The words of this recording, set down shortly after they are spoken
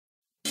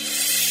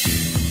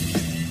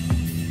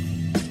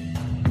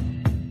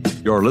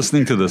You're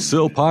listening to the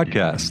SIL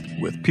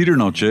Podcast with Peter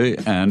Noce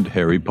and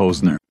Harry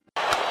Posner.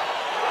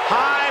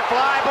 High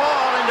fly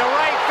ball into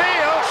right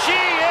field.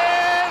 She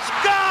is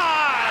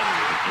gone!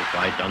 We shall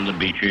fight on the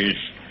beaches.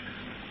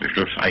 We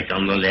shall fight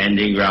on the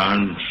landing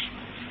grounds.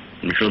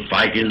 We shall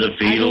fight in the I do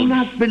fields.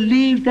 not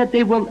believe that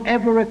they will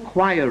ever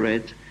acquire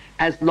it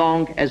as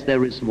long as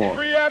there is war.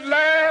 Free at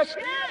last!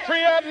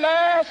 Free at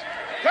last!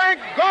 Thank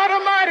God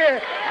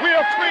Almighty, we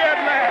are free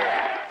at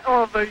last!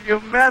 Oh, the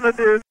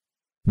humanity!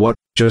 What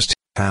just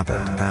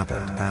happened?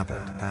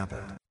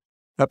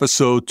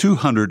 Episode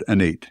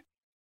 208,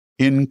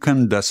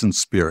 Incandescent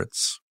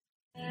Spirits.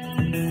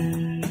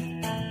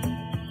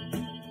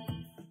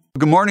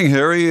 Good morning,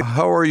 Harry.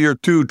 How are your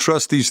two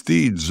trusty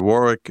steeds,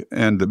 Warwick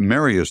and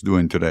Marius,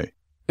 doing today?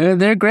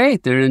 They're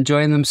great. They're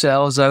enjoying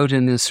themselves out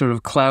in this sort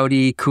of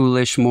cloudy,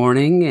 coolish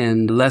morning,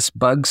 and less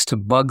bugs to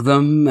bug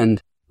them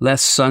and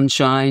less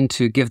sunshine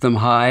to give them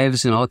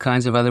hives and all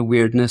kinds of other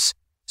weirdness.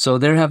 So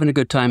they're having a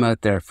good time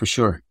out there for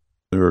sure.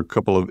 There are a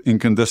couple of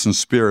incandescent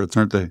spirits,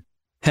 aren't they?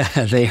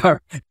 They are.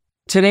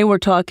 Today we're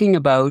talking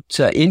about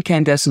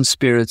incandescent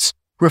spirits,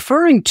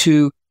 referring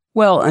to,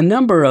 well, a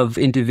number of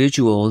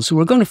individuals.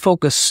 We're going to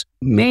focus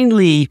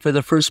mainly for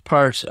the first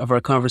part of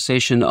our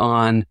conversation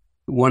on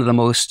one of the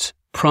most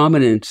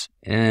prominent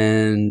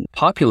and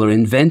popular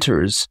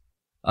inventors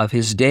of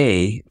his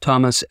day,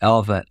 Thomas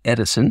Alva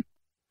Edison,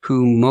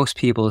 who most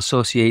people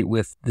associate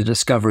with the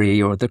discovery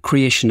or the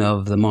creation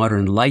of the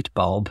modern light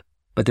bulb.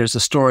 But there's a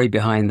story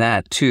behind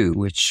that too,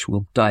 which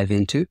we'll dive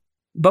into.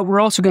 But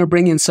we're also going to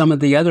bring in some of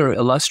the other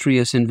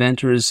illustrious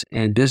inventors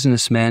and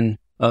businessmen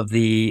of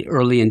the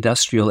early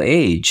industrial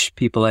age,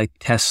 people like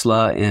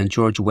Tesla and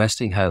George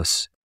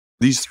Westinghouse.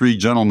 These three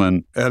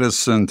gentlemen,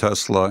 Edison,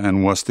 Tesla,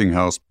 and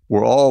Westinghouse,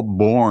 were all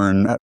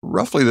born at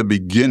roughly the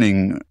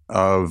beginning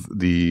of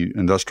the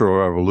Industrial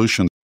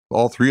Revolution.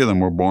 All three of them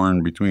were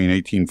born between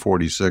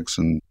 1846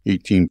 and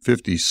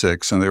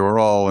 1856, and they were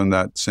all in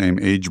that same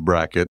age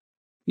bracket.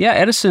 Yeah,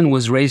 Edison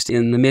was raised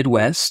in the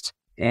Midwest,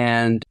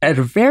 and at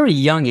a very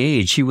young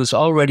age, he was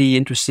already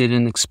interested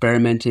in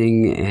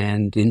experimenting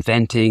and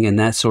inventing and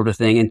that sort of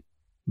thing. And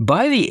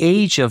by the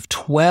age of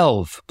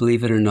 12,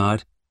 believe it or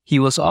not, he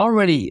was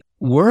already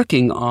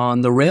working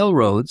on the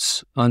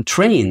railroads, on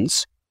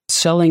trains,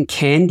 selling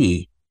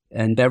candy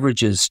and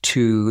beverages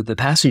to the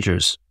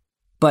passengers.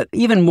 But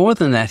even more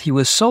than that, he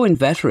was so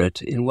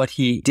inveterate in what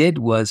he did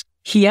was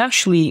he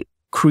actually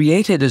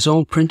created his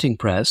own printing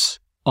press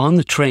on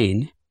the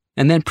train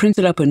and then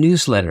printed up a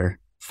newsletter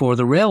for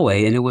the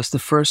railway, and it was the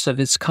first of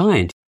its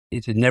kind.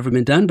 It had never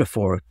been done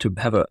before to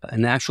have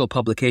an actual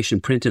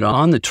publication printed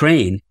on the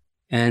train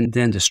and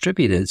then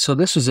distributed. So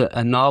this was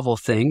a novel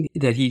thing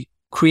that he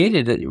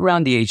created at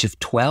around the age of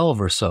 12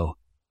 or so.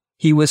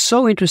 He was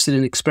so interested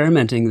in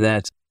experimenting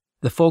that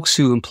the folks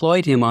who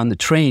employed him on the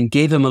train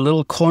gave him a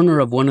little corner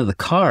of one of the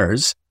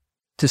cars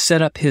to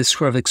set up his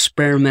sort of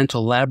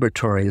experimental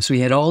laboratory. So he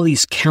had all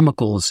these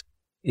chemicals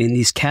in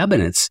these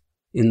cabinets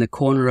in the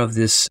corner of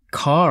this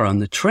car on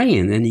the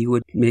train, and he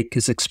would make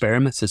his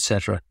experiments,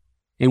 etc.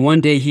 And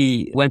one day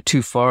he went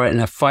too far and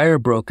a fire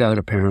broke out,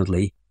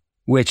 apparently,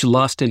 which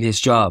lost him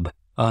his job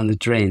on the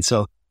train.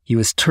 So he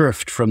was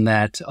turfed from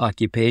that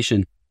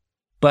occupation.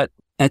 But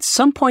at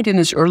some point in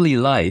his early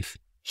life,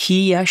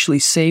 he actually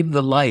saved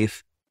the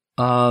life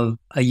of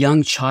a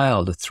young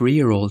child, a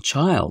 3-year-old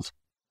child,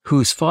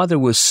 whose father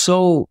was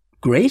so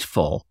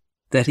grateful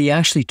that he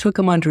actually took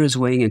him under his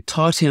wing and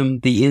taught him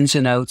the ins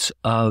and outs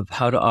of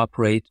how to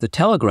operate the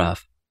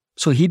telegraph.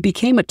 So he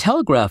became a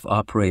telegraph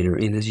operator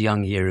in his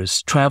young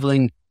years,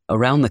 traveling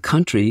around the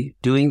country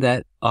doing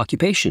that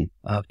occupation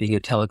of being a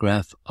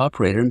telegraph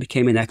operator, and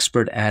became an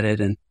expert at it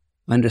and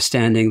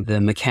understanding the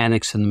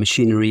mechanics and the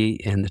machinery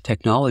and the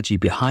technology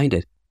behind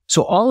it.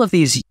 So all of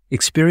these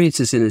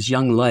experiences in his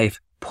young life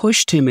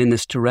pushed him in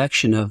this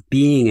direction of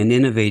being an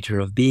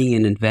innovator, of being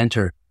an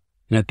inventor,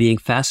 and of being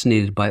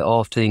fascinated by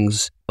all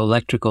things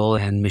electrical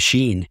and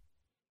machine.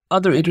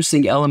 Other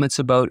interesting elements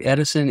about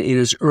Edison: in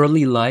his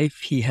early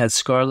life, he had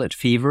scarlet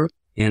fever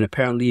and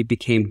apparently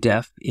became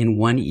deaf in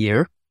one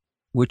ear,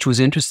 which was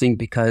interesting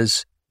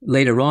because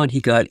later on he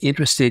got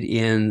interested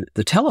in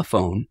the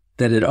telephone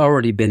that had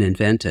already been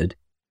invented,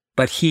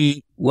 but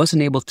he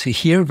wasn't able to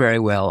hear very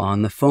well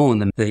on the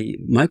phone. The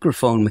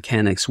microphone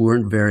mechanics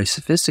weren't very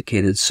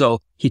sophisticated, so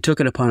he took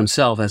it upon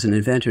himself as an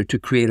inventor to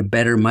create a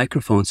better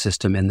microphone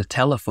system in the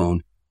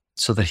telephone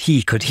so that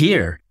he could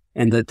hear,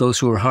 and that those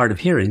who were hard of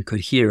hearing could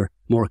hear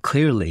more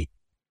clearly.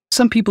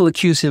 Some people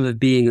accuse him of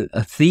being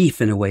a thief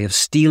in a way, of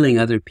stealing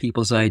other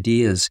people's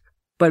ideas.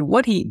 But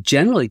what he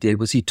generally did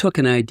was he took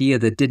an idea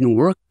that didn't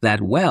work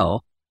that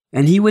well,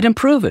 and he would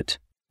improve it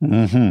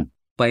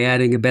by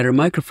adding a better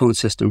microphone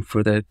system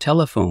for the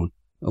telephone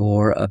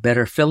or a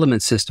better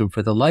filament system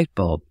for the light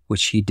bulb,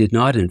 which he did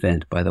not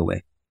invent, by the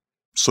way.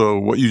 So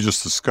what you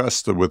just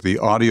discussed with the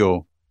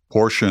audio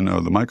portion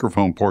of the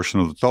microphone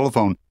portion of the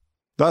telephone,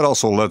 that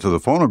also led to the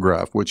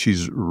phonograph, which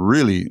he's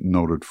really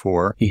noted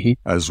for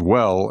as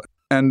well.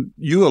 And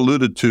you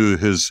alluded to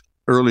his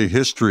early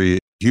history.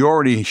 He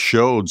already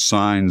showed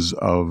signs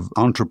of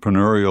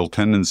entrepreneurial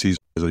tendencies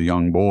as a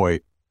young boy.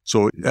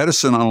 So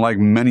Edison, unlike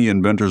many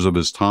inventors of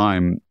his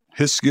time,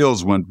 his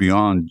skills went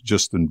beyond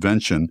just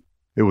invention.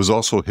 It was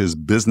also his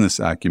business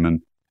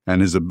acumen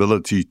and his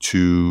ability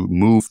to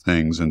move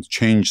things and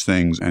change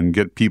things and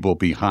get people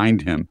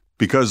behind him.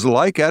 Because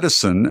like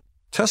Edison,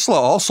 Tesla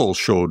also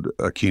showed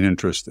a keen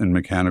interest in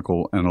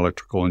mechanical and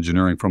electrical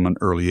engineering from an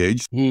early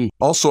age.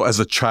 Also, as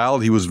a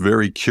child, he was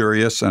very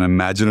curious and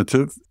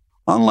imaginative.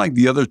 Unlike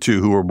the other two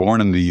who were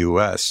born in the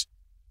U.S.,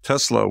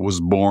 Tesla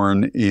was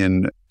born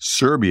in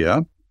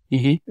Serbia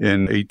in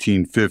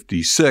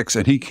 1856,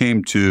 and he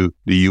came to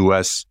the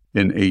U.S.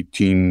 in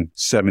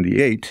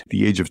 1878, at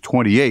the age of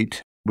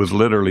 28, with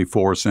literally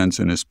 4 cents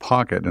in his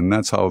pocket. And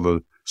that's how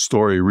the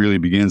story really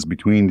begins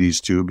between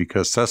these two,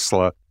 because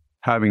Tesla,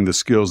 having the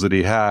skills that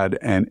he had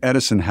and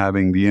Edison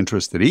having the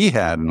interest that he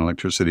had in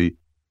electricity,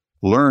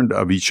 learned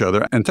of each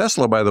other. And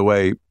Tesla, by the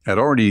way, had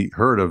already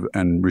heard of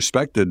and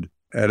respected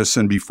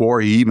Edison before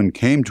he even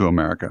came to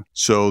America.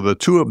 So the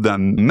two of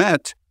them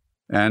met,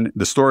 and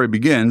the story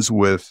begins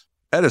with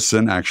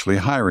Edison actually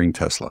hiring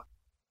Tesla.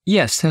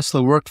 Yes,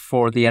 Tesla worked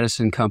for the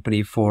Edison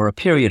company for a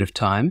period of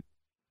time.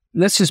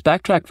 Let's just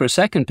backtrack for a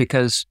second,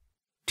 because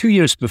 2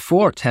 years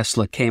before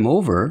Tesla came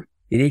over,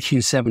 in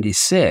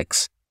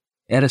 1876,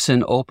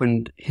 Edison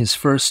opened his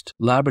first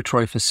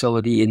laboratory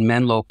facility in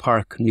Menlo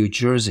Park, New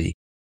Jersey.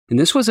 And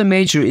this was a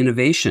major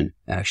innovation,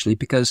 actually,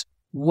 because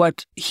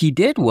what he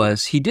did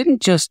was he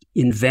didn't just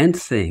invent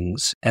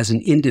things as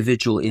an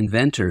individual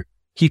inventor.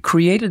 He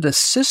created a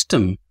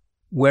system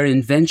where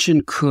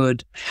invention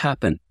could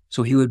happen.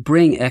 So he would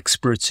bring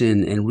experts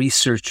in and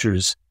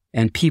researchers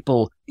and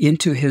people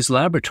into his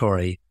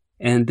laboratory,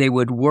 and they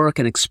would work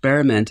and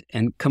experiment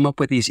and come up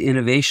with these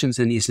innovations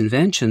and these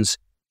inventions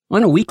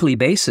on a weekly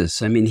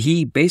basis. I mean,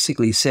 he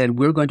basically said,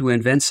 we're going to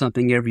invent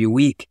something every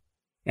week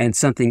and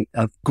something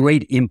of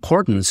great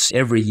importance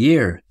every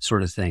year,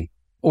 sort of thing.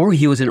 Or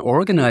he was an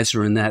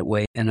organizer in that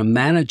way and a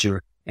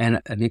manager and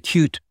an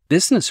acute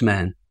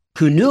businessman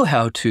who knew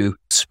how to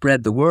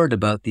spread the word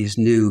about these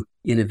new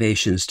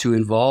innovations, to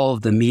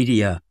involve the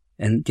media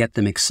and get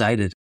them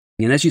excited.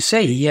 And as you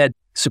say, he had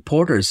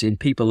supporters in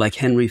people like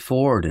Henry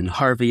Ford and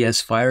Harvey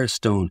S.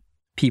 Firestone,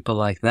 people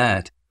like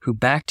that, who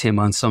backed him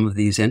on some of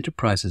these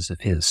enterprises of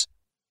his.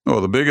 Oh,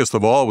 the biggest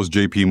of all was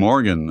J.P.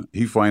 Morgan.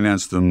 He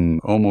financed them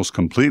almost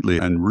completely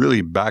and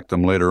really backed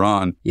them later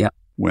on. Yeah.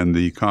 When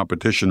the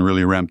competition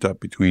really ramped up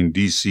between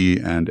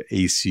DC and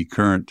AC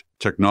current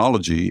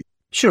technology.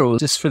 Sure. Well,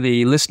 just for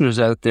the listeners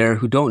out there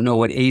who don't know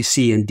what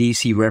AC and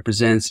DC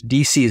represents,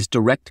 DC is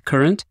direct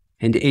current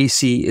and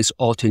AC is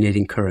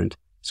alternating current.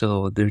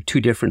 So they're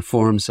two different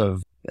forms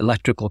of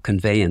electrical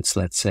conveyance,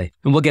 let's say.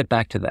 And we'll get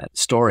back to that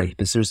story,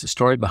 because there's a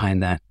story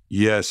behind that.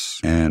 Yes.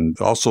 And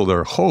also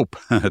their hope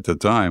at the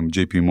time,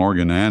 J.P.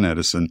 Morgan and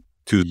Edison,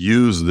 to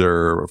use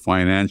their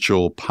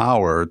financial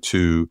power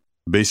to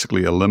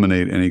basically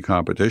eliminate any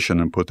competition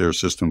and put their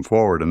system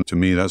forward. And to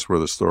me, that's where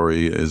the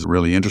story is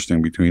really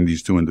interesting between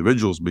these two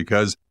individuals,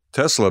 because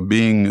Tesla,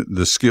 being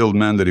the skilled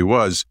man that he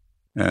was,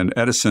 and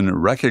Edison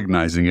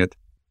recognizing it,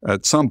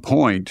 at some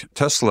point,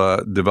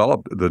 Tesla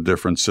developed the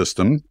different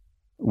system,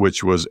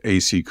 which was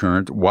AC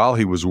current, while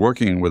he was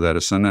working with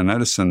Edison, and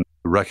Edison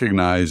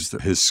recognized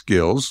his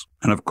skills.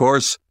 And of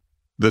course,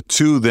 the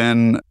two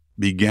then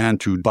began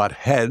to butt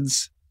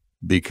heads,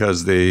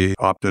 because they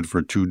opted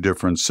for two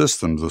different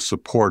systems, the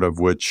support of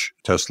which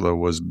Tesla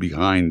was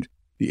behind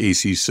the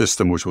AC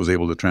system, which was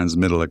able to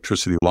transmit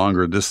electricity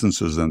longer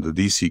distances than the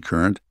DC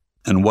current.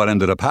 And what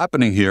ended up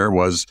happening here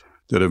was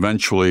that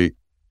eventually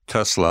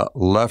Tesla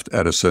left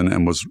Edison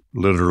and was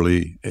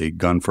literally a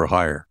gun for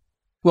hire.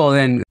 Well,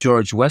 then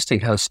George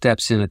Westinghouse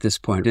steps in at this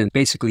point and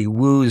basically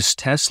woos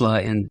Tesla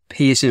and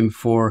pays him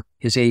for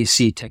his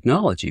AC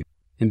technology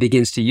and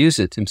begins to use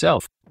it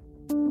himself.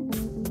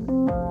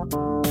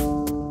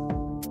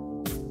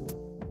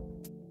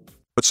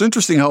 It's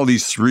interesting how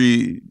these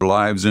three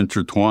lives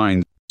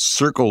intertwined,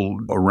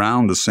 circled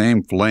around the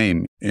same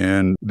flame,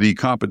 and the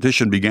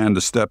competition began to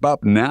step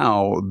up.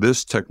 Now,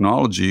 this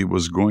technology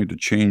was going to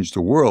change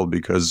the world,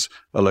 because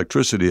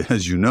electricity,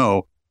 as you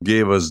know,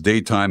 gave us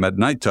daytime at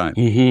nighttime.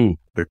 Mm-hmm.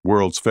 The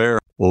World's Fair,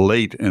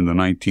 late in the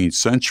 19th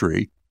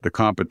century, the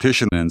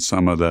competition and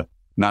some of the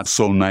not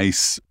so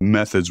nice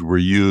methods were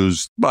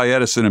used by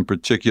Edison in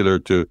particular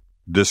to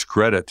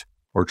discredit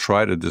or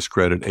try to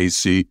discredit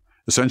AC.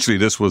 Essentially,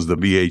 this was the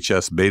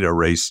VHS beta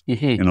race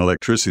in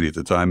electricity at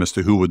the time as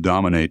to who would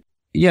dominate.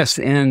 Yes,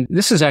 and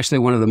this is actually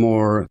one of the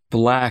more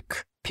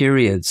black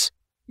periods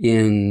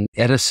in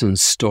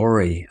Edison's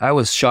story. I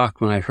was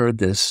shocked when I heard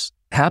this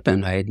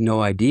happen. I had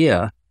no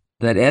idea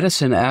that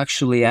Edison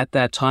actually, at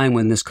that time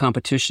when this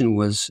competition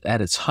was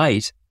at its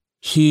height,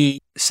 he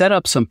set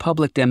up some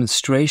public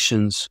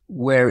demonstrations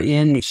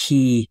wherein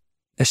he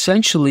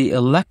essentially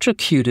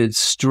electrocuted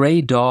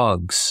stray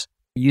dogs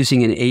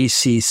using an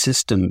AC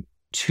system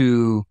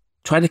to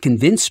try to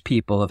convince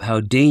people of how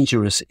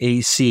dangerous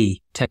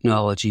AC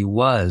technology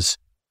was.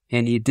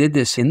 And he did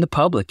this in the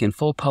public, in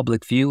full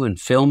public view, and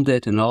filmed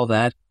it and all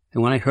that.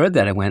 And when I heard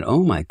that, I went,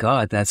 oh my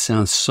God, that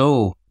sounds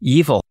so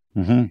evil.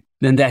 Mm-hmm.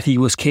 And that he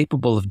was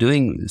capable of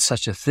doing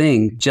such a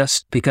thing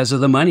just because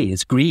of the money.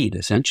 It's greed,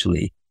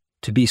 essentially.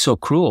 To be so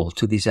cruel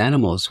to these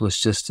animals was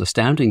just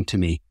astounding to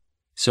me.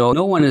 So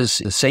no one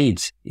is a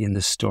saint in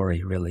this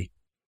story, really.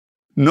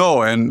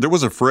 No, and there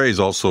was a phrase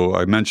also,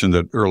 I mentioned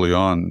it early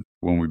on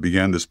when we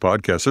began this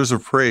podcast. There's a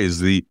phrase,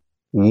 the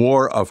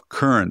war of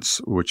currents,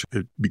 which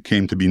it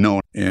became to be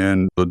known.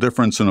 And the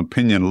difference in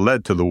opinion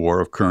led to the war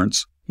of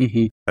currents,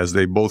 as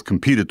they both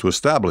competed to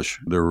establish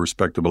their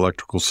respective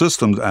electrical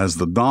systems as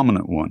the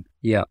dominant one.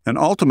 Yeah. And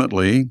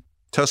ultimately,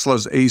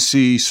 Tesla's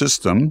AC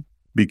system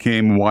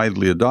became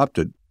widely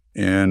adopted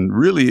and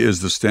really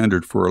is the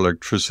standard for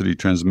electricity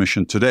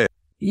transmission today.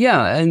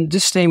 Yeah, and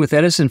just staying with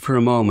Edison for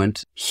a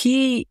moment,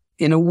 he,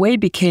 in a way,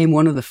 became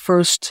one of the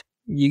first,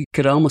 you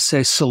could almost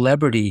say,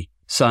 celebrity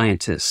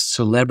scientists,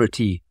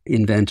 celebrity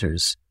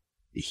inventors.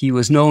 He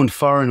was known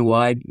far and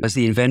wide as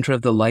the inventor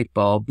of the light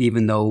bulb,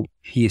 even though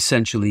he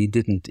essentially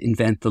didn't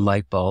invent the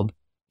light bulb.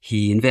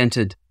 He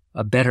invented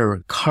a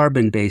better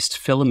carbon-based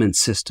filament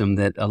system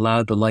that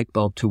allowed the light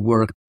bulb to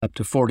work up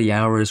to 40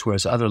 hours,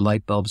 whereas other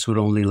light bulbs would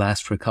only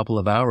last for a couple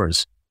of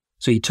hours.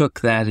 So he took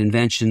that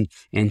invention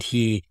and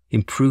he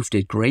improved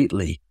it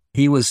greatly.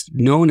 He was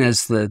known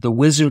as the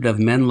Wizard of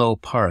Menlo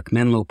Park.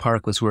 Menlo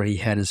Park was where he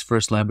had his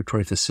first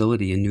laboratory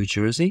facility in New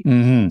Jersey.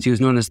 Mm-hmm. So he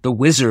was known as the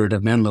Wizard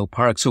of Menlo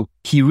Park. So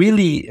he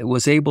really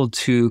was able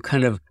to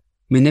kind of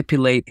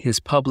manipulate his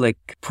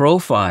public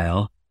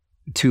profile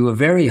to a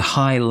very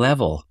high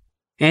level.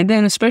 And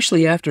then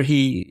especially after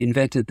he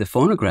invented the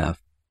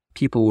phonograph,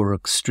 people were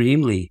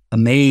extremely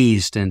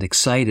amazed and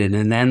excited.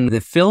 And then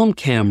the film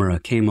camera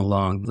came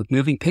along, the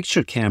moving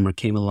picture camera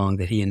came along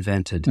that he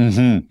invented.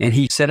 Mm-hmm. And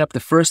he set up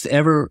the first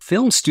ever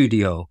film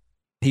studio.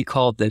 He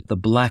called it the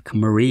Black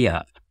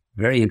Maria.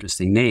 Very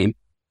interesting name.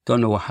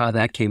 Don't know how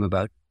that came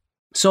about.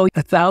 So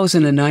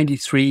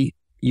 1,093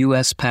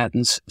 U.S.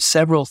 patents,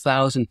 several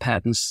thousand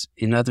patents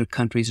in other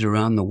countries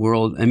around the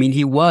world. I mean,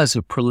 he was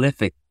a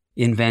prolific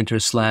inventor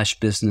 /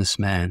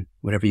 businessman,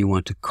 whatever you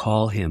want to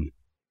call him.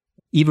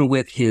 Even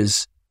with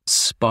his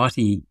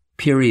spotty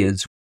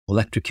periods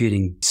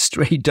electrocuting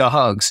stray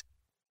dogs,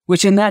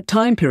 which in that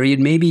time period,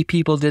 maybe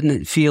people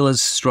didn't feel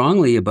as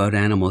strongly about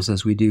animals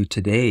as we do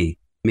today.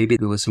 Maybe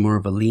there was more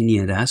of a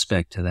lenient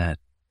aspect to that.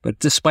 But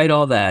despite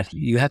all that,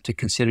 you have to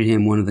consider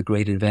him one of the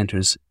great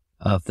inventors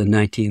of the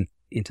 19th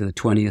into the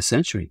 20th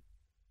century.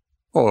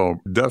 Oh,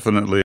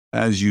 definitely.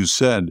 As you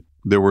said,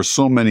 there were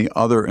so many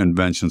other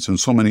inventions and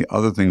so many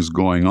other things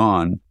going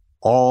on.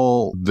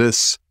 All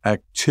this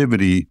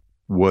activity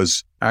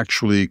was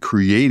actually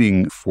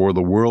creating for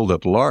the world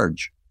at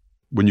large.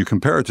 When you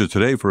compare it to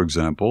today, for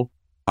example,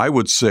 I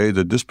would say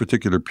that this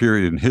particular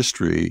period in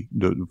history,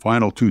 the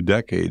final 2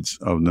 decades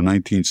of the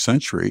 19th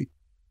century,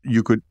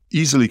 you could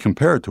easily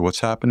compare it to what's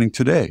happening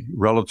today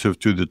relative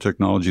to the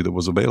technology that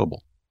was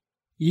available.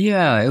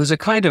 Yeah, it was a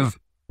kind of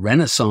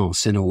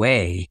renaissance in a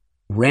way,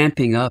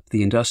 ramping up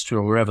the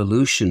Industrial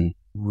Revolution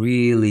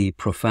really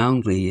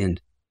profoundly and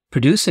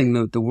producing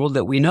the world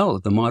that we know,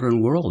 the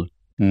modern world.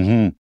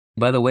 Mm-hmm.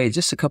 By the way,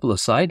 just a couple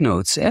of side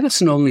notes.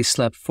 Edison only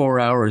slept 4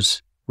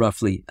 hours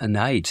roughly a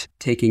night,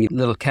 taking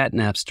little cat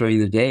naps during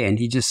the day. And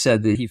he just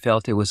said that he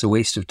felt it was a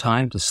waste of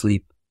time to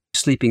sleep,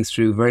 sleeping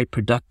through very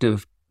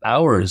productive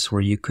hours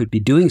where you could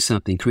be doing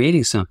something,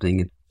 creating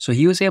something. So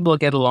he was able to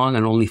get along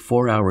on only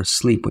 4 hours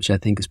sleep, which I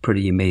think is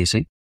pretty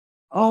amazing.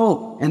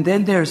 Oh, and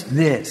then there's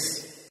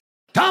this.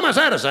 Thomas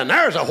Edison,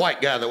 there's a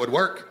white guy that would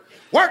work.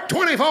 Worked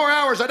 24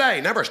 hours a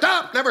day, never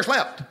stopped, never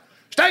slept.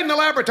 Stayed in the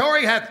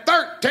laboratory, had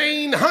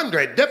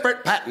 1,300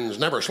 different patents,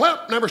 never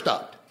slept, never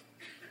stopped.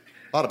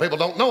 A lot of people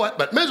don't know it,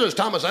 but Mrs.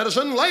 Thomas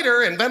Edison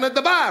later invented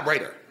the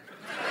vibrator.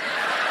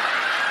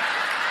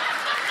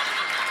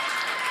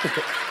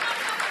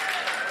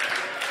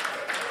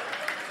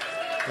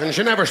 And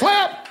she never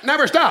slept,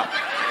 never stopped.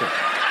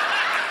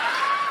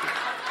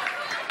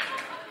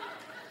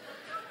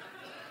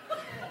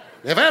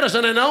 If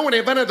Edison had known when he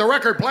invented the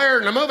record player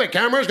and the movie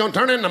camera was going to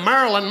turn into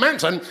Marilyn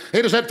Manson,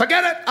 he'd have said,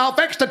 forget it, I'll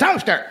fix the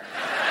toaster.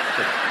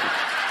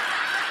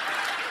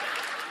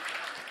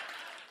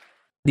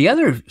 The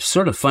other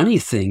sort of funny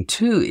thing,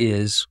 too,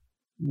 is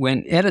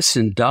when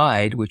Edison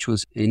died, which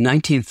was in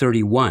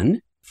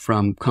 1931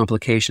 from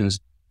complications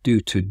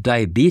due to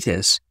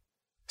diabetes,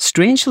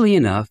 strangely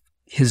enough,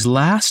 his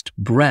last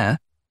breath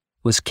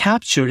was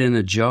captured in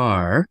a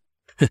jar.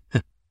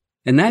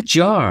 And that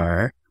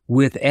jar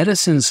with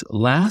Edison's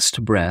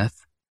last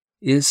breath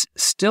is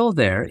still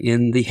there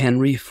in the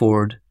Henry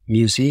Ford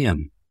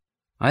Museum.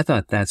 I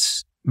thought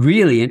that's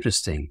really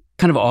interesting.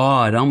 Kind of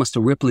odd, almost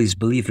a Ripley's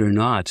Believe It or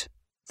Not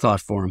thought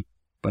form.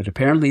 But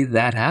apparently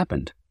that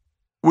happened.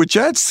 Which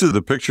adds to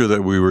the picture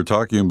that we were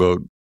talking about,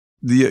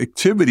 the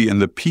activity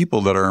and the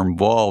people that are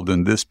involved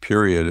in this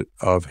period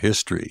of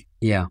history.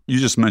 Yeah. You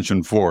just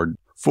mentioned Ford,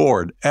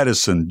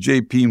 Edison,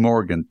 J.P.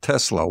 Morgan,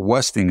 Tesla,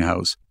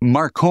 Westinghouse,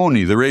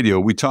 Marconi, the radio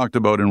we talked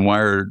about in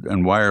Wired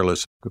and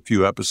Wireless a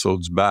few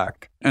episodes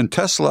back. And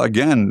Tesla,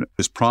 again,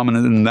 is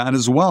prominent in that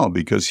as well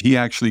because he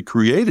actually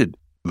created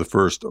the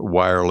first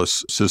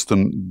wireless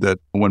system that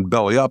went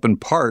belly up, in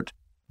part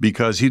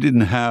because he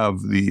didn't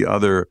have the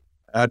other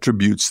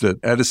attributes that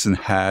Edison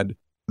had.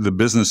 The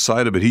business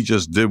side of it, he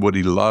just did what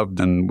he loved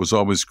and was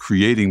always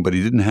creating, but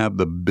he didn't have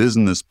the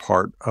business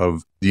part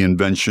of the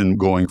invention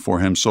going for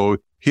him. So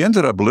he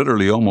ended up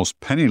literally almost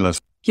penniless.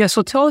 Yeah,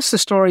 so tell us the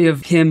story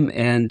of him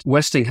and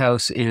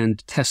Westinghouse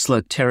and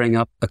Tesla tearing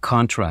up a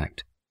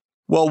contract.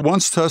 Well,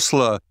 once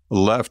Tesla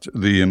left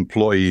the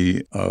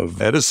employee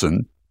of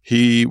Edison,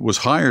 he was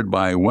hired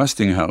by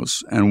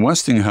Westinghouse, and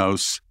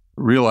Westinghouse,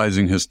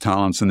 realizing his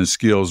talents and his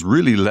skills,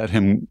 really let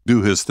him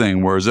do his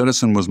thing, whereas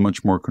Edison was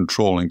much more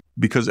controlling.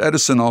 Because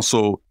Edison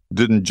also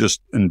didn't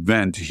just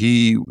invent,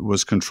 he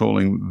was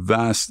controlling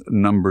vast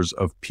numbers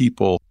of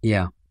people.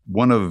 Yeah.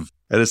 One of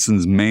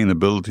Edison's main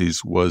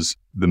abilities was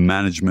the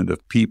management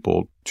of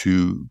people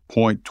to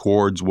point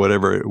towards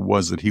whatever it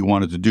was that he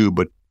wanted to do,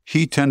 but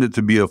he tended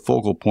to be a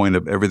focal point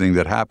of everything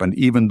that happened,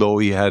 even though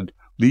he had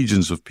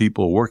legions of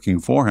people working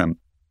for him.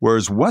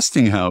 Whereas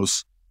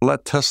Westinghouse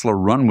let Tesla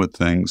run with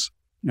things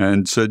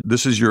and said,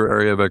 this is your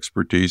area of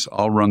expertise.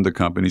 I'll run the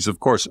companies.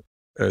 Of course,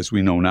 as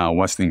we know now,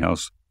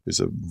 Westinghouse is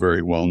a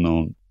very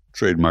well-known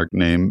trademark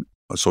name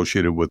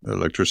associated with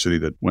electricity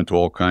that went to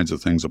all kinds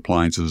of things,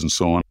 appliances and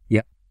so on.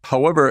 Yeah.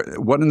 However,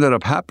 what ended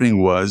up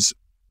happening was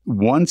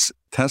once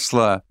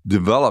Tesla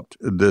developed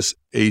this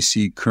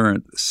AC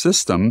current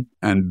system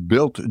and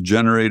built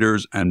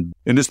generators, and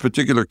in this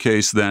particular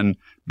case then,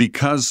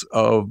 because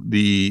of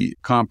the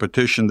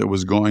competition that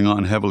was going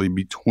on heavily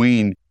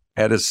between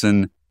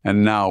Edison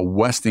and now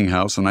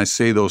Westinghouse, and I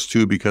say those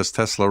two because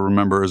Tesla,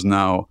 remember, is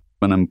now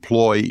an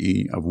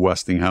employee of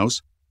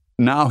Westinghouse.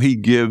 Now he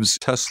gives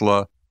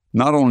Tesla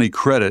not only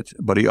credit,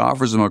 but he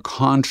offers him a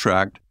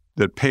contract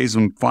that pays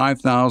him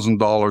 $5,000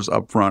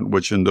 upfront,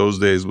 which in those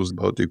days was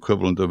about the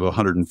equivalent of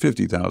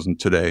 $150,000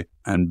 today.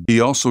 And he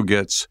also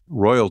gets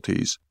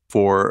royalties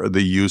for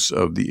the use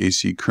of the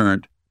AC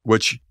current,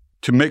 which,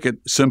 to make it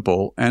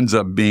simple, ends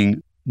up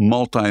being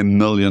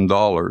multi-million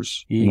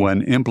dollars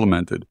when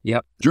implemented.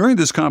 Yep. During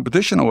this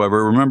competition,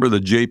 however, remember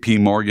that J.P.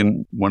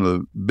 Morgan, one of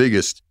the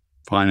biggest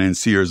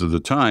financiers of the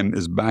time,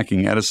 is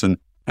backing Edison,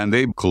 and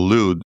they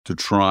collude to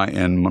try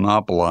and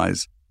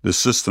monopolize the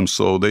system.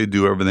 So they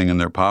do everything in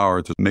their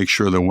power to make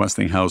sure that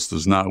Westinghouse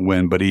does not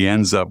win, but he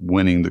ends up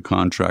winning the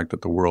contract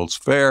at the World's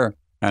Fair,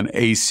 and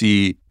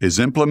AC is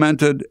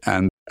implemented.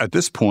 And at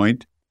this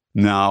point,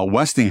 now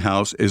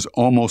Westinghouse is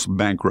almost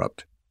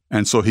bankrupt.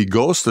 And so he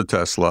goes to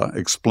Tesla,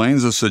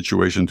 explains the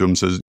situation to him,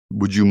 says,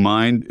 would you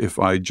mind if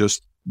I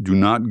just do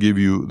not give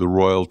you the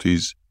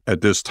royalties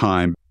at this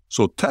time?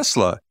 So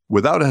Tesla,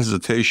 without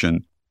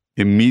hesitation,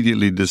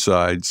 immediately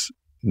decides,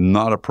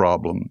 not a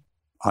problem.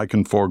 I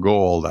can forego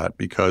all that,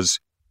 because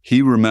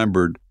he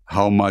remembered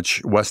how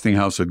much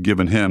Westinghouse had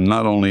given him,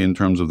 not only in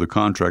terms of the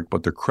contract,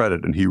 but the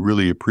credit, and he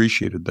really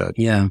appreciated that.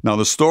 Yeah. Now,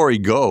 the story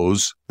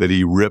goes that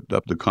he ripped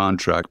up the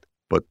contract,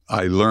 but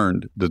I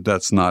learned that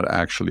that's not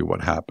actually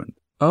what happened.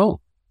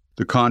 Oh.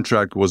 The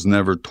contract was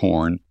never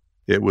torn.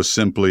 It was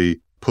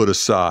simply put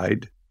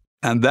aside.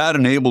 And that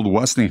enabled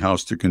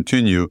Westinghouse to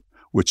continue,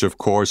 which of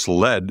course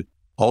led,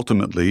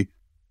 ultimately,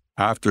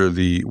 after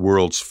the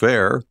World's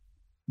Fair,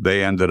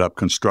 they ended up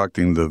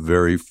constructing the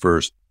very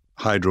first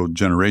hydro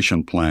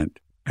generation plant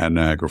at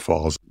Niagara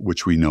Falls,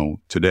 which we know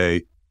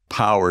today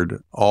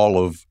powered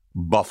all of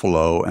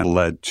Buffalo and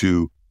led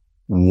to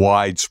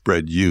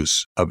widespread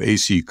use of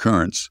AC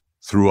currents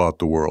throughout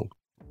the world.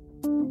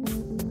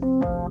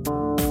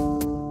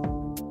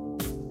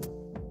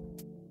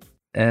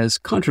 As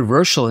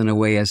controversial in a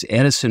way as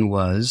Edison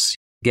was,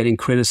 getting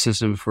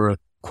criticism for,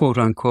 quote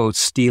unquote,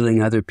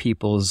 stealing other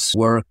people's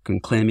work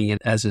and claiming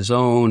it as his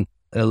own,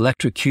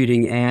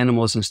 electrocuting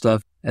animals and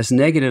stuff, as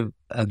negative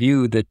a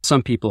view that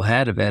some people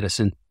had of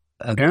Edison,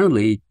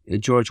 apparently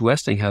George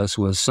Westinghouse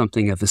was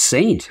something of a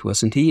saint,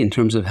 wasn't he, in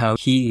terms of how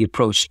he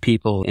approached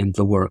people and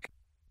the work?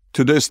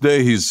 To this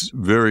day, he's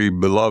very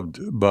beloved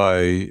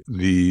by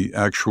the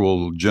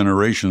actual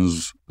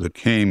generations that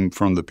came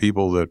from the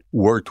people that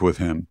worked with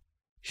him.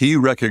 He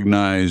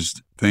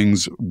recognized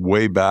things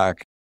way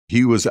back.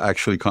 He was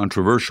actually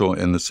controversial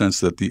in the sense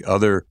that the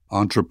other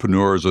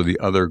entrepreneurs or the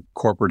other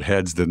corporate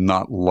heads did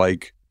not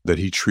like that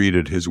he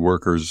treated his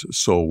workers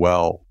so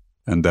well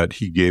and that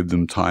he gave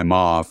them time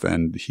off.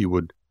 And he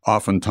would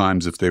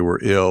oftentimes, if they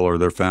were ill or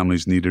their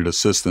families needed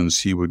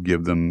assistance, he would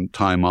give them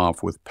time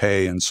off with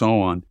pay and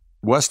so on.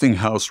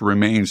 Westinghouse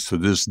remains to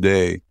this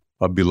day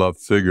a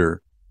beloved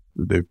figure.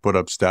 They've put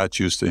up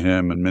statues to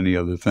him and many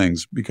other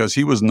things because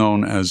he was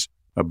known as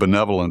a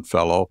benevolent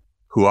fellow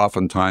who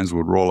oftentimes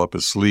would roll up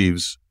his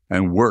sleeves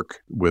and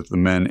work with the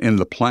men in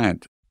the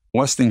plant.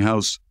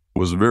 Westinghouse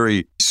was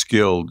very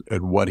skilled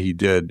at what he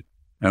did,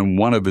 and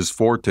one of his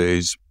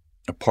fortes,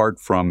 apart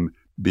from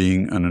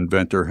being an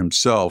inventor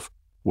himself,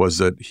 was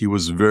that he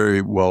was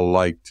very well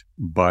liked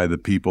by the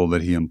people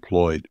that he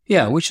employed.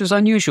 Yeah, which is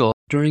unusual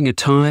during a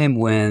time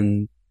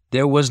when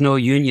there was no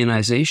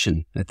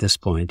unionization at this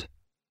point.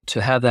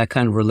 To have that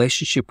kind of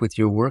relationship with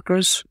your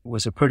workers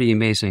was a pretty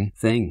amazing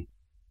thing.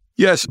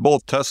 Yes,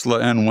 both Tesla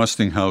and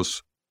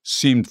Westinghouse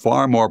seemed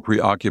far more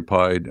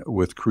preoccupied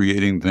with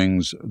creating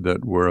things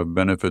that were of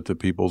benefit to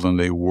people than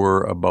they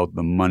were about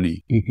the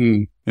money.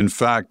 Mm-hmm. In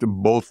fact,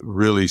 both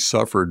really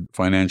suffered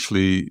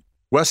financially.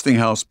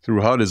 Westinghouse,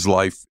 throughout his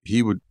life,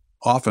 he would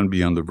often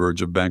be on the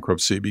verge of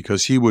bankruptcy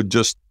because he would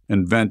just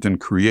invent and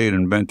create.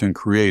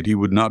 He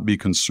would not be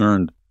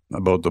concerned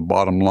about the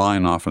bottom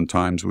line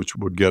oftentimes, which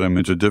would get him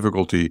into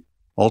difficulty.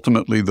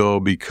 Ultimately, though,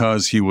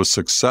 because he was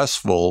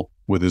successful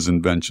with his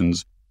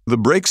inventions, the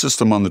brake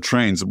system on the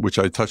trains, which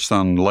I touched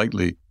on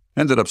lightly,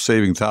 ended up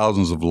saving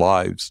thousands of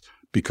lives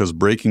because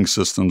braking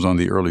systems on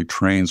the early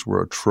trains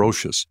were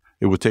atrocious.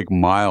 It would take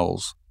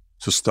miles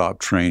to stop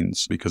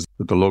trains because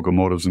the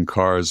locomotives and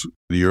cars,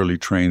 the early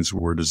trains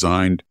were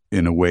designed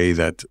in a way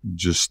that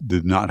just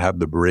did not have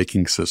the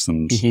braking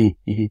systems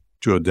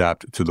to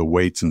adapt to the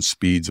weights and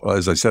speeds.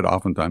 As I said,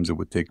 oftentimes it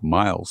would take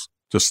miles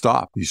to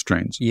stop these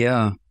trains.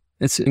 Yeah,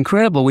 it's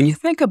incredible. When you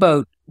think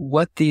about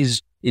what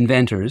these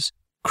inventors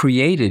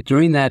created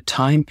during that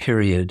time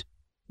period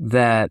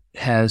that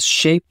has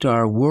shaped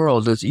our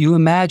world, as you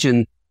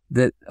imagine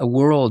that a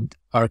world,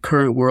 our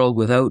current world,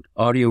 without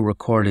audio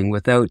recording,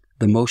 without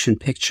the motion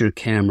picture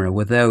camera,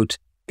 without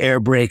air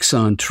brakes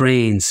on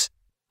trains,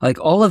 like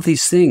all of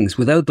these things,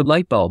 without the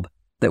light bulb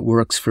that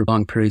works for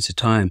long periods of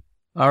time,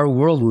 our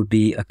world would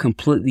be a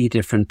completely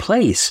different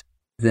place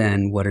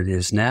than what it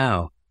is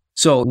now.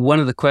 So one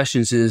of the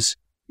questions is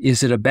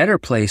it a better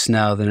place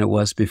now than it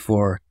was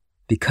before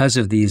because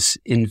of these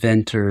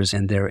inventors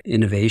and their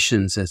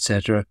innovations,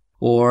 etc.?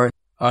 Or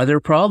are there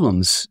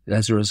problems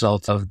as a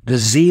result of the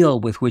zeal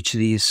with which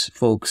these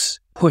folks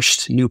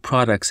pushed new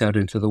products out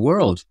into the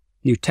world,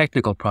 new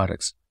technical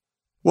products?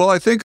 Well, I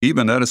think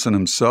even Edison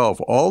himself,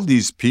 all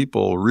these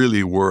people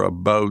really were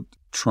about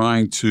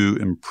trying to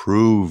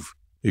improve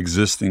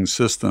existing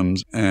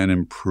systems and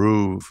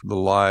improve the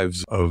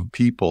lives of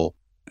people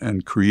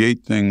and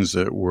create things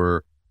that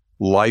were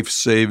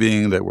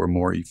life-saving, that were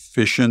more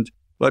efficient.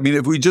 I mean,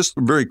 if we just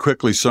very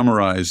quickly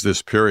summarize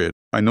this period,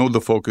 I know the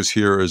focus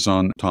here is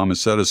on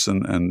Thomas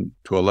Edison and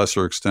to a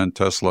lesser extent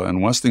Tesla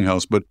and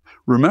Westinghouse, but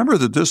remember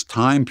that this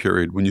time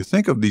period, when you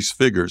think of these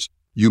figures,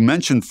 you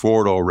mentioned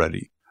Ford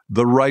already,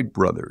 the Wright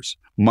brothers,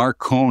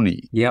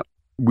 Marconi. Yep.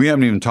 We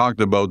haven't even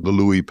talked about the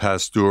Louis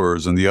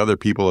Pasteurs and the other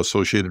people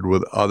associated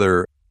with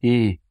other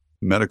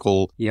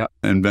medical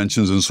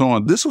inventions and so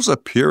on. This was a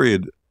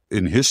period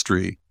in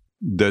history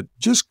that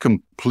just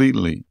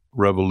completely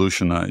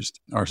revolutionized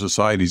our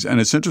societies. And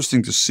it's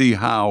interesting to see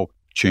how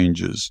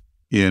changes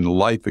in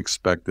life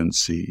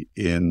expectancy,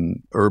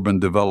 in urban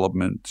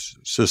development,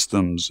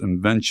 systems,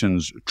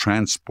 inventions,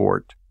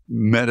 transport,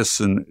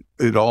 medicine,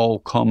 it all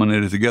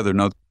culminated together.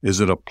 Now, is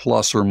it a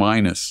plus or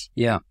minus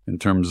in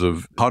terms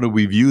of how do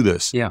we view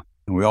this? Yeah.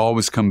 And we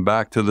always come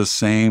back to the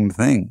same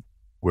thing.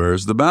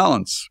 Where's the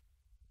balance?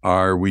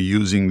 Are we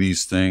using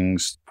these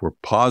things for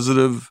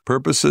positive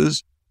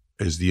purposes?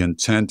 Is the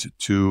intent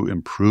to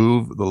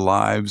improve the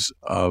lives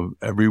of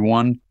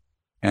everyone?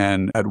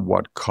 And at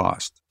what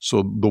cost?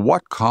 So the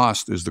what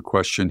cost is the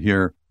question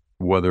here,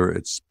 whether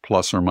it's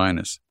plus or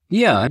minus.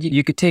 Yeah,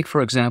 you could take,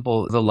 for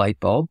example, the light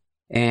bulb.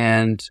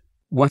 And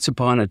once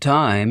upon a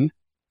time,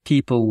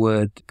 people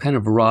would kind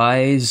of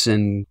rise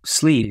and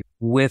sleep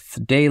with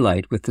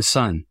daylight, with the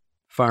sun.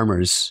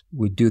 Farmers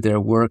would do their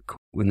work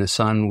when the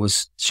sun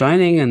was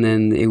shining, and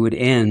then it would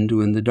end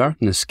when the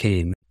darkness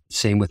came.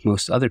 Same with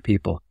most other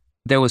people.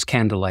 There was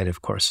candlelight,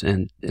 of course,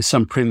 and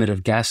some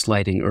primitive gas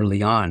lighting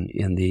early on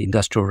in the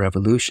Industrial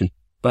Revolution.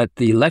 But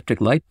the electric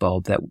light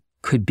bulb that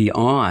could be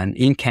on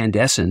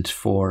incandescent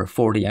for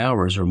 40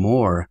 hours or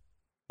more,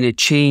 and it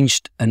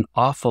changed an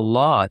awful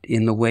lot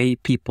in the way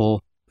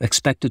people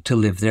expected to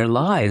live their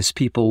lives.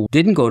 People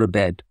didn't go to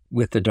bed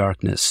with the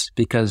darkness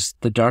because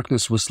the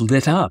darkness was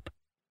lit up.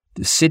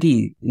 The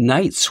city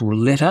nights were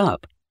lit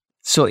up.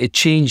 So it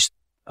changed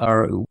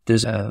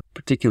there's a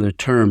particular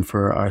term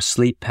for our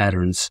sleep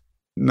patterns.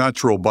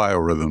 Natural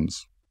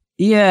biorhythms.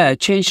 Yeah, it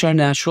changed our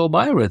natural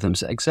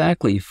biorhythms,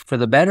 exactly. For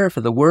the better,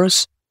 for the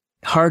worse,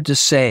 hard to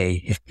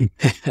say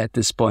at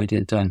this point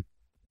in time.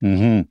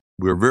 Mm-hmm.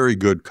 We're very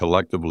good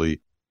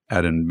collectively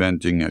at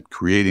inventing, at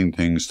creating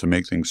things to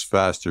make things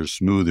faster,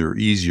 smoother,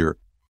 easier.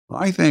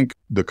 I think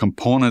the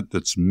component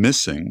that's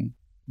missing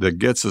that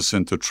gets us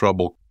into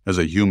trouble as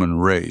a human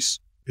race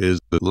is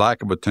the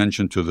lack of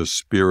attention to the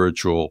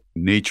spiritual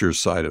nature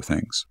side of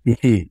things.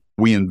 Mm-hmm.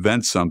 We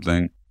invent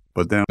something,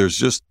 but then there's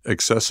just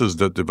excesses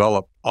that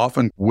develop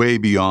often way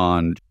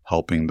beyond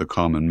helping the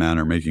common man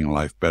or making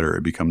life better.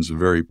 It becomes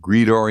very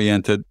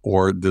greed-oriented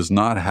or does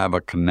not have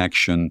a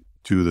connection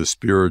to the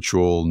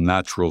spiritual,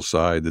 natural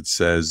side that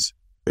says,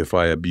 if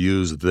I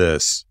abuse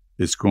this,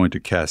 it's going to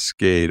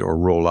cascade or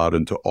roll out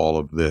into all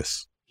of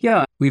this.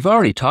 Yeah, we've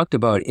already talked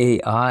about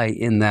AI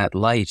in that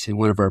light in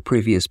one of our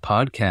previous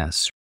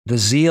podcasts. The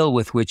zeal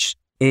with which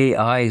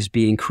AI is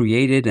being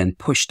created and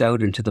pushed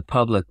out into the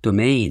public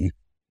domain,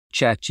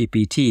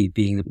 ChatGPT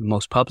being the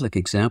most public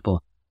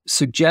example,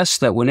 suggests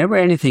that whenever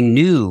anything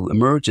new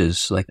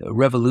emerges, like a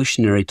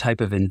revolutionary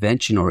type of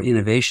invention or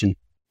innovation,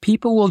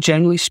 people will,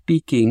 generally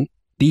speaking,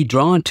 be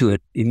drawn to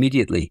it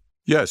immediately.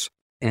 Yes.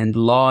 and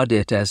laud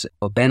it as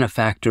a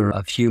benefactor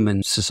of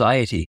human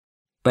society.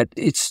 But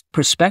its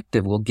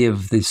perspective will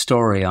give the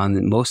story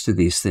on most of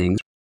these things.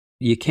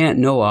 You can't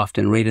know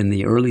often right in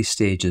the early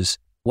stages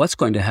what's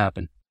going to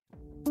happen.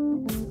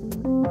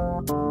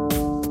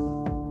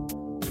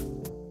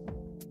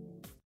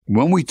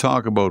 When we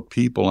talk about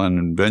people and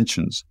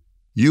inventions,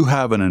 you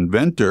have an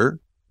inventor,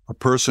 a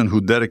person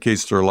who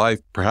dedicates their life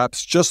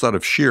perhaps just out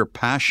of sheer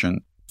passion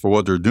for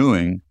what they're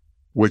doing,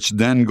 which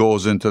then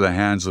goes into the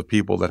hands of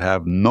people that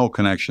have no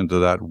connection to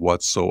that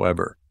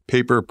whatsoever.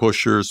 Paper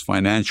pushers,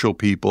 financial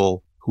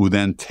people who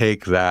then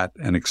take that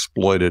and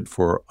exploit it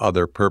for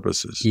other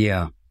purposes.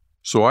 Yeah.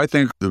 So I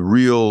think the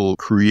real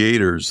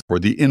creators or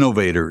the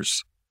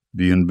innovators,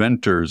 the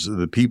inventors,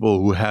 the people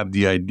who have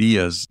the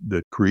ideas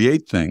that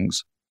create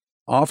things,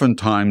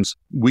 oftentimes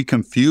we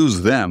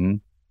confuse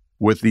them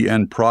with the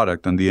end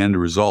product and the end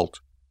result.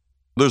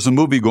 There's a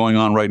movie going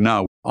on right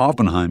now,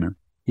 Oppenheimer.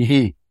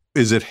 Mm-hmm.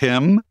 Is it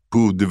him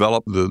who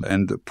developed the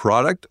end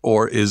product,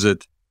 or is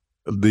it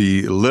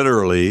the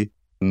literally,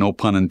 no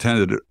pun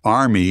intended,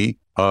 army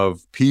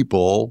of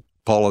people,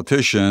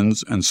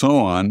 politicians, and so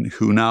on,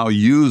 who now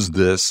use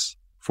this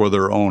for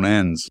their own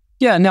ends?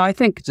 Yeah, no, I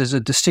think there's a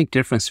distinct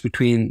difference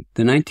between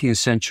the 19th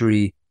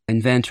century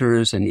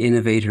inventors and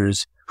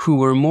innovators who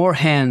were more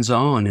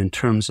hands-on in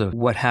terms of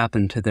what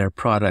happened to their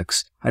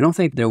products. I don't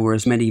think there were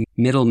as many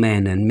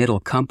middlemen and middle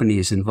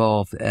companies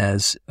involved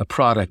as a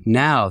product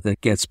now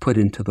that gets put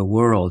into the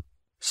world.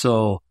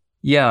 So,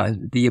 yeah,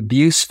 the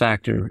abuse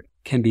factor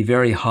can be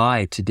very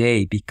high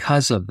today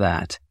because of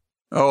that.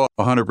 Oh,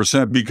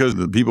 100%. Because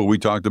the people we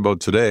talked about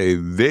today,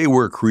 they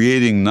were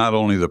creating not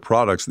only the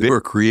products, they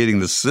were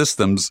creating the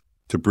systems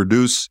to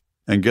produce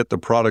and get the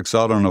products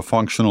out on a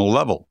functional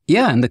level.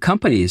 Yeah, and the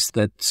companies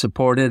that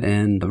supported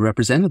and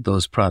represented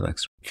those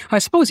products. I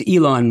suppose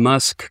Elon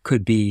Musk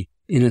could be,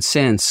 in a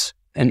sense,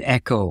 an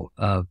echo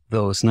of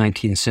those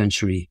 19th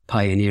century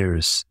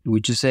pioneers,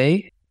 would you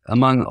say,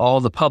 among all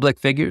the public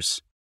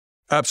figures?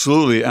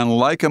 Absolutely. And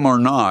like him or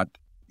not,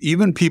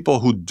 even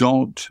people who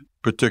don't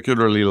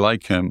particularly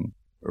like him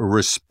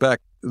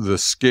respect the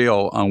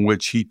scale on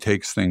which he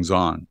takes things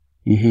on.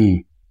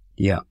 Mm-hmm.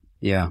 Yeah,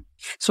 yeah.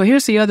 So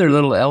here's the other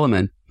little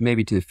element,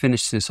 maybe to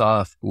finish this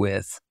off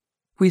with.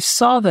 We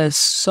saw this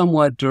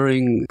somewhat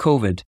during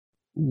COVID,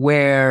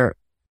 where,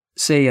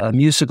 say, a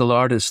musical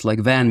artist like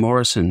Van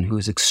Morrison, who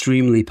is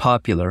extremely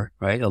popular,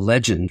 right, a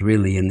legend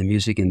really in the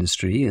music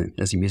industry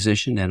as a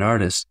musician and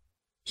artist,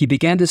 he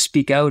began to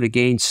speak out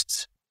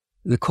against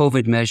the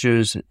COVID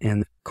measures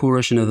and the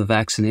coercion of the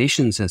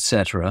vaccinations,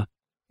 etc.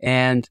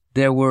 And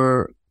there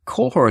were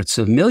cohorts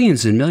of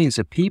millions and millions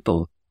of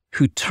people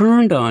who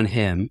turned on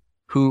him,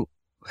 who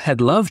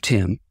had loved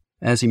him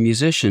as a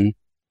musician,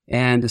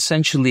 and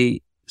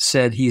essentially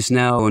said he's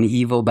now an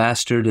evil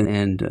bastard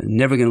and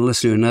never going to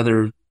listen to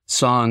another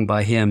song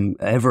by him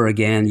ever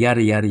again,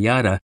 yada, yada,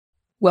 yada.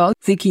 Well,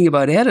 thinking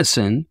about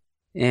Edison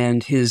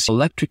and his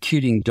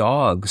electrocuting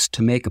dogs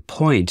to make a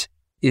point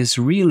is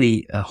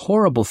really a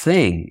horrible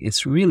thing.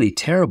 It's really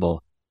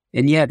terrible.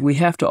 And yet we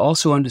have to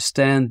also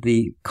understand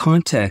the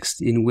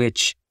context in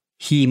which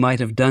he might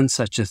have done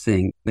such a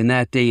thing. In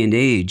that day and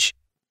age,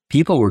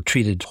 people were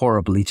treated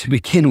horribly to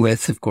begin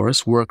with, of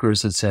course,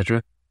 workers,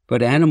 etc.,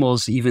 but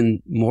animals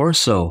even more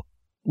so.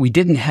 We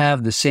didn't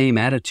have the same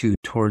attitude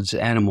towards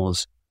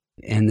animals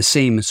and the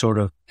same sort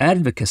of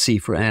advocacy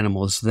for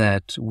animals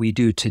that we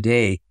do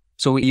today.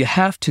 So you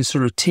have to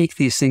sort of take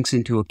these things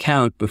into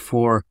account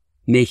before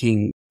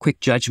making quick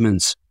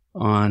judgments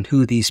on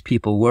who these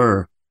people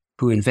were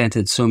who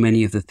invented so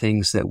many of the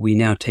things that we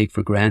now take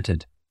for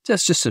granted.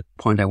 That's just a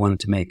point I wanted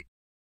to make.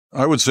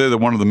 I would say that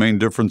one of the main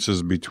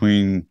differences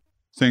between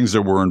things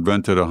that were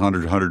invented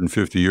 100,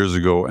 150 years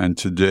ago and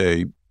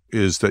today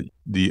is that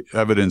the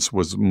evidence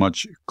was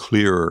much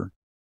clearer.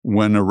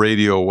 When a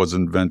radio was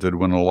invented,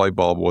 when a light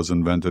bulb was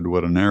invented,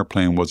 when an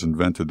airplane was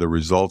invented, the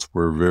results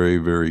were very,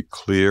 very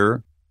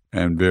clear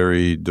and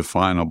very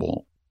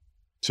definable.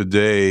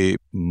 Today,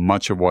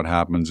 much of what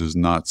happens is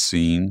not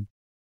seen.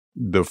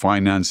 The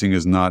financing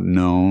is not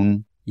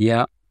known.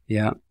 Yeah.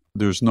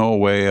 There's no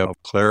way of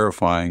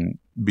clarifying.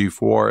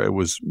 Before, it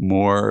was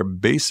more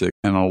basic.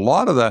 And a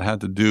lot of that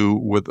had to do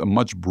with a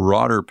much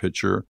broader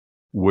picture,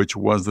 which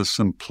was the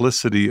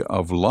simplicity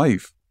of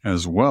life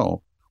as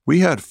well. We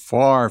had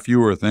far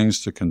fewer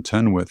things to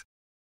contend with.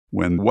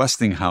 When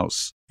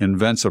Westinghouse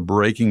invents a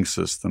braking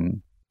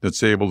system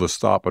that's able to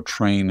stop a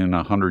train in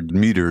 100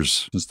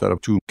 meters instead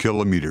of 2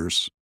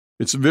 kilometers,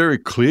 it's very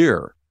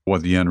clear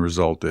what the end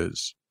result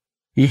is.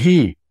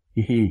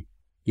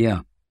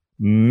 Yeah.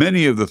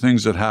 Many of the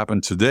things that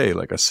happen today,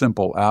 like a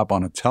simple app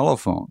on a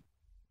telephone,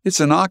 it's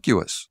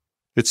innocuous.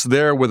 It's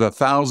there with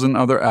 1,000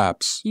 other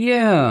apps.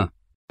 Yeah.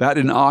 That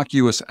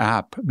innocuous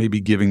app may be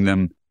giving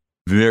them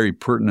very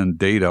pertinent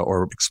data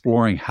or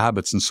exploring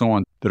habits and so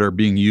on that are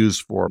being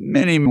used for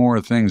many more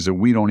things that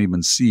we don't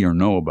even see or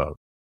know about.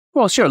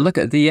 Well, sure. Look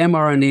at the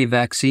mRNA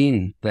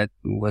vaccine that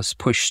was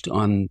pushed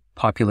on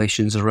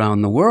populations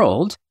around the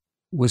world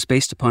was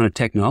based upon a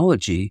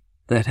technology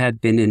that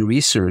had been in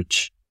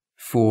research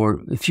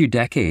for a few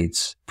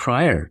decades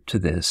prior to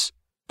this,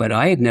 but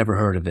I had never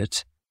heard of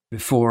it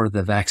before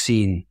the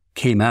vaccine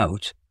came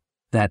out,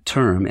 that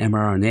term,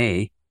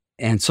 mRNA.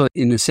 And so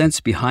in a sense,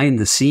 behind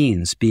the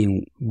scenes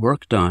being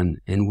worked on,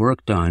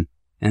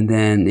 and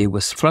then it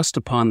was thrust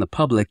upon the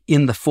public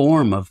in the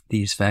form of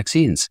these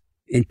vaccines.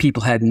 And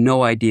people had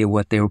no idea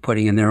what they were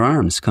putting in their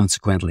arms,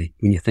 consequently,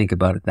 when you think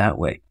about it that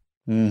way.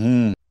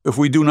 Mm-hmm. If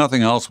we do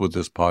nothing else with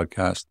this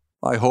podcast,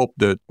 I hope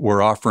that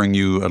we're offering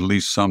you at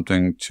least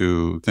something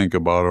to think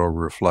about or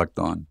reflect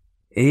on.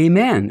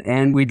 Amen.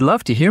 And we'd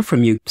love to hear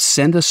from you.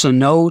 Send us a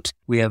note.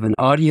 We have an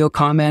audio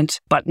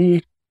comment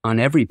button on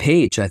every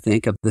page, I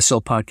think, of the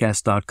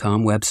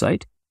silpodcast.com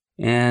website.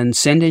 And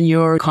send in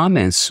your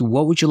comments.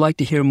 What would you like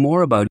to hear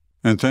more about?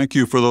 And thank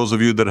you for those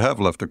of you that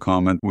have left a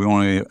comment. We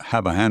only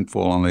have a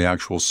handful on the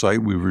actual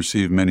site. We've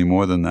received many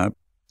more than that.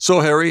 So,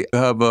 Harry,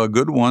 have a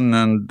good one.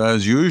 And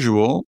as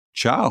usual,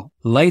 ciao.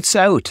 Lights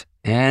out.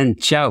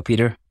 And ciao,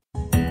 Peter.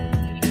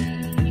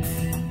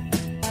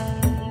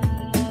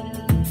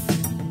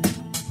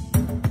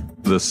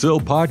 The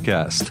SIL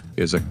Podcast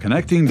is a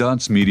Connecting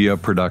Dots Media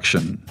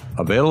production.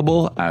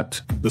 Available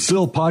at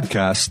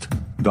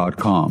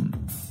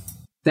thesilpodcast.com.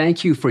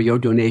 Thank you for your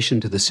donation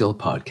to the SIL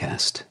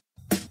Podcast.